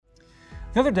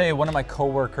The other day, one of my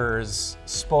coworkers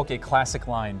spoke a classic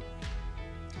line.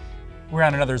 We were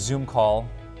on another Zoom call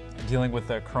dealing with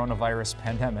the coronavirus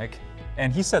pandemic,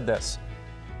 and he said this: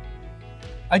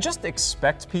 "I just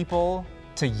expect people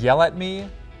to yell at me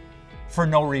for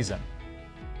no reason."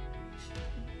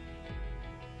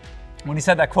 When he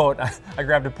said that quote, I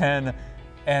grabbed a pen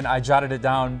and I jotted it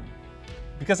down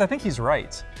because I think he's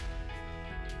right.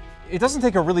 It doesn't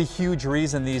take a really huge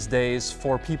reason these days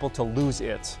for people to lose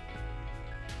it.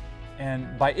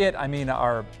 And by it, I mean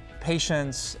our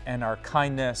patience and our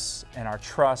kindness and our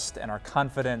trust and our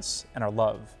confidence and our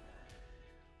love.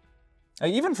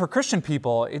 Even for Christian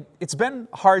people, it's been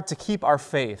hard to keep our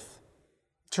faith,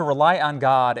 to rely on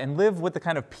God and live with the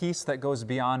kind of peace that goes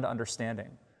beyond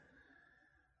understanding.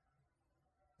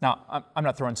 Now, I'm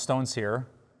not throwing stones here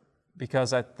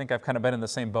because I think I've kind of been in the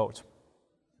same boat.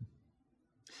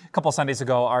 A couple of Sundays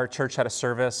ago, our church had a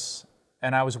service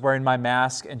and I was wearing my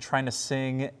mask and trying to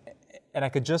sing, and I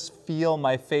could just feel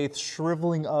my faith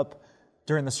shriveling up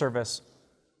during the service.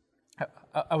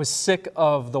 I was sick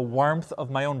of the warmth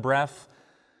of my own breath,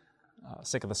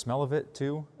 sick of the smell of it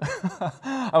too.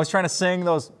 I was trying to sing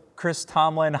those Chris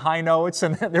Tomlin high notes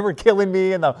and they were killing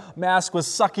me, and the mask was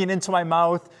sucking into my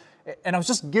mouth. And I was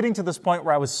just getting to this point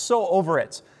where I was so over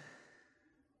it.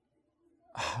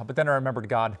 But then I remembered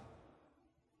God.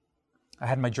 I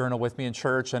had my journal with me in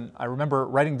church, and I remember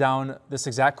writing down this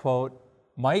exact quote: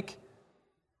 "Mike,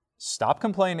 stop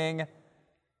complaining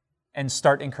and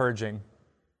start encouraging.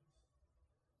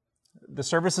 The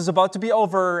service is about to be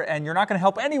over, and you're not going to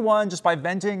help anyone just by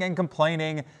venting and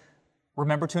complaining.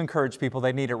 Remember to encourage people.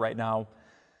 They need it right now."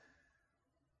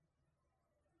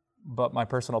 But my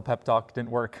personal pep talk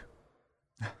didn't work.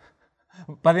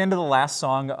 By the end of the last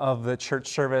song of the church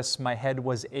service, my head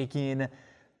was aching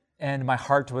and my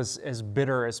heart was as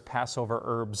bitter as Passover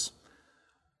herbs.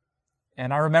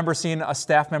 And I remember seeing a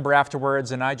staff member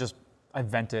afterwards, and I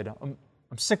vented. I'm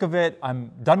sick of it.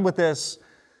 I'm done with this.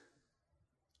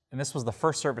 And this was the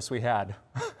first service we had.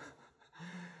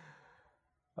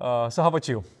 So how about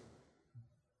you?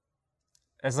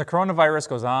 As the coronavirus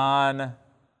goes on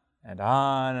and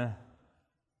on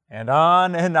and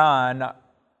on and on,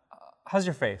 how's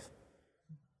your faith?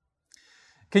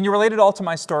 Can you relate it all to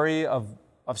my story of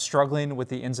struggling with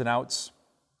the ins and outs,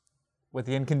 with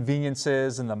the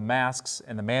inconveniences and the masks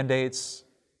and the mandates?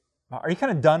 Are you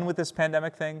kind of done with this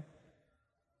pandemic thing?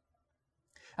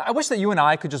 I wish that you and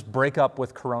I could just break up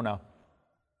with Corona.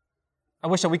 I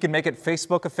wish that we could make it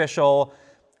Facebook official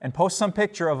and post some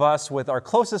picture of us with our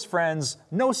closest friends,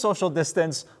 no social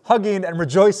distance, hugging and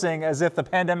rejoicing as if the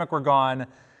pandemic were gone.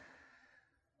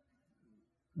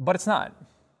 But it's not.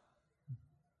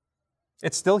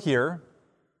 It's still here.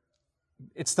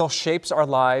 It still shapes our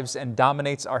lives and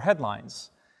dominates our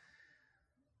headlines,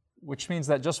 which means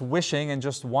that just wishing and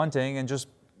just wanting and just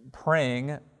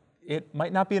praying, it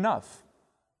might not be enough.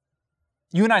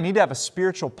 You and I need to have a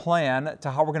spiritual plan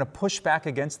to how we're going to push back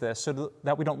against this so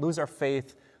that we don't lose our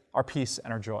faith, our peace,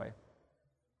 and our joy.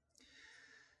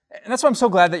 And that's why I'm so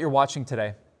glad that you're watching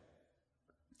today.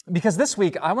 Because this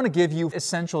week, I want to give you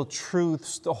essential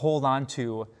truths to hold on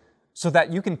to so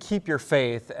that you can keep your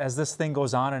faith as this thing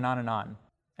goes on and on and on.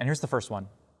 And here's the first one.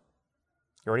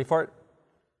 You ready for it?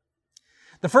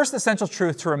 The first essential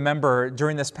truth to remember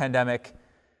during this pandemic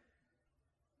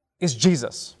is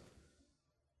Jesus.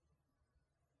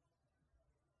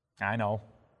 I know.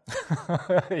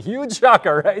 Huge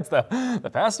shocker, right? The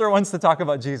pastor wants to talk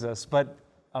about Jesus, but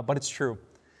it's true.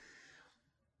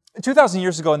 2,000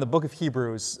 years ago in the book of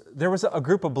Hebrews, there was a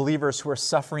group of believers who were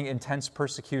suffering intense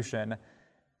persecution.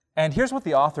 And here's what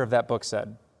the author of that book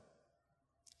said: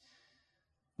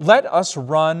 "Let us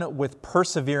run with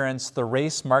perseverance the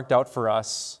race marked out for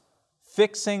us,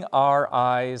 fixing our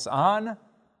eyes on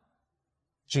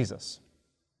Jesus."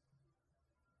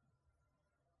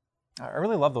 I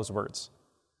really love those words.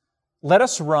 Let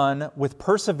us run with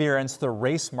perseverance the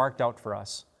race marked out for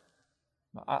us.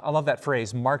 I love that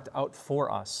phrase, marked out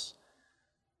for us.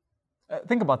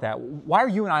 Think about that. Why are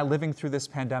you and I living through this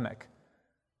pandemic?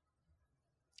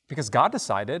 Because God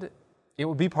decided it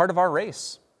would be part of our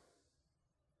race.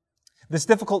 This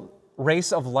difficult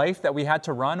race of life that we had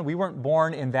to run, we weren't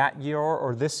born in that year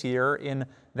or this year, in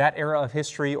that era of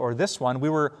history or this one. We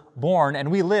were born and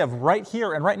we live right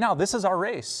here and right now. This is our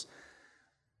race.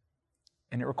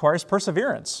 And it requires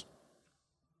perseverance.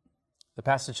 The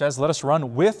passage says, let us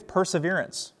run with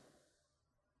perseverance.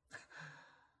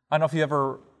 I don't know if you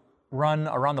ever run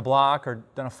around the block or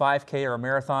done a 5K or a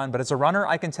marathon, but as a runner,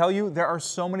 I can tell you there are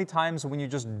so many times when you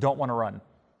just don't want to run.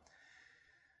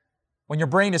 When your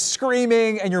brain is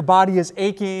screaming and your body is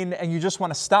aching and you just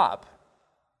want to stop.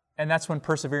 And that's when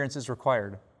perseverance is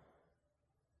required.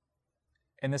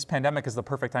 And this pandemic is the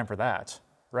perfect time for that,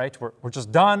 right? We're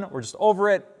just done. We're just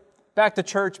over it. Back to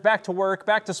church, back to work,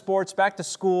 back to sports, back to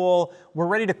school. We're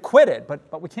ready to quit it,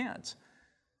 but we can't.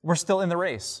 We're still in the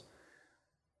race.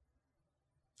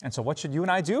 And so what should you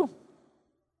and I do?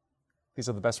 These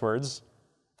are the best words.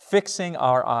 Fixing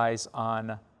our eyes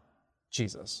on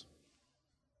Jesus.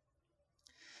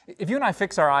 If you and I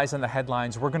fix our eyes on the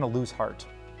headlines, we're going to lose heart.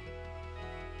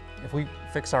 If we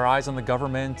fix our eyes on the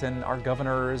government and our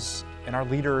governors and our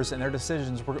leaders and their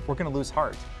decisions, we're going to lose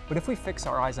heart. But if we fix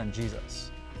our eyes on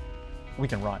Jesus, we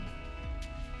can run.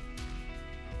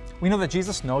 We know that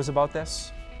Jesus knows about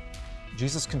this.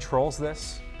 Jesus controls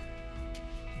this.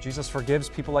 Jesus forgives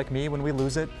people like me when we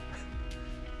lose it.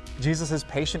 Jesus is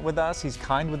patient with us. He's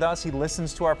kind with us. He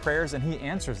listens to our prayers and He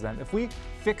answers them. If we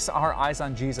fix our eyes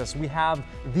on Jesus, we have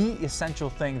the essential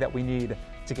thing that we need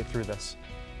to get through this.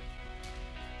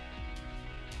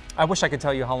 I wish I could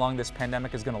tell you how long this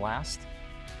pandemic is going to last.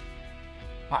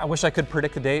 I wish I could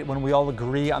predict a date when we all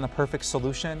agree on the perfect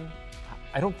solution.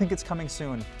 I don't think it's coming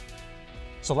soon.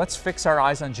 So let's fix our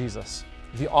eyes on Jesus,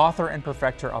 the author and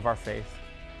perfecter of our faith.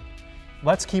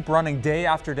 Let's keep running day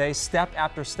after day, step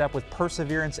after step with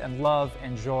perseverance and love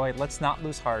and joy. Let's not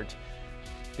lose heart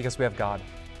because we have God.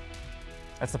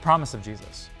 That's the promise of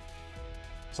Jesus.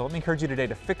 So let me encourage you today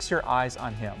to fix your eyes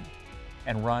on Him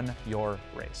and run your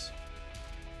race.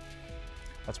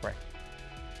 Let's pray.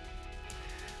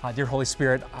 Dear Holy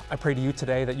Spirit, I pray to you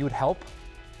today that you would help.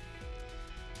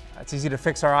 It's easy to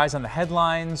fix our eyes on the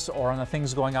headlines or on the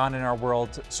things going on in our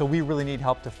world, so we really need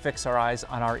help to fix our eyes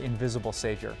on our invisible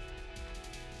Savior.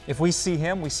 If we see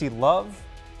Him, we see love,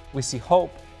 we see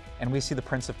hope, and we see the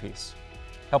Prince of Peace.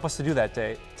 Help us to do that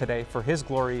today for His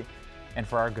glory and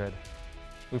for our good.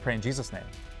 We pray in Jesus' name.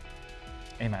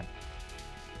 Amen.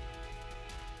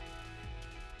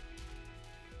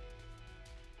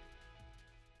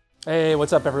 Hey,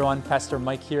 what's up, everyone? Pastor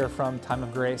Mike here from Time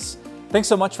of Grace. Thanks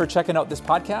so much for checking out this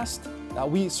podcast.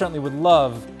 We certainly would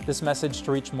love this message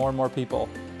to reach more and more people.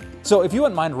 So if you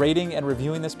wouldn't mind rating and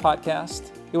reviewing this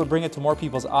podcast, it would bring it to more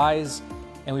people's eyes,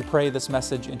 and we pray this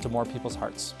message into more people's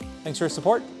hearts. Thanks for your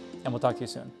support, and we'll talk to you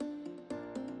soon.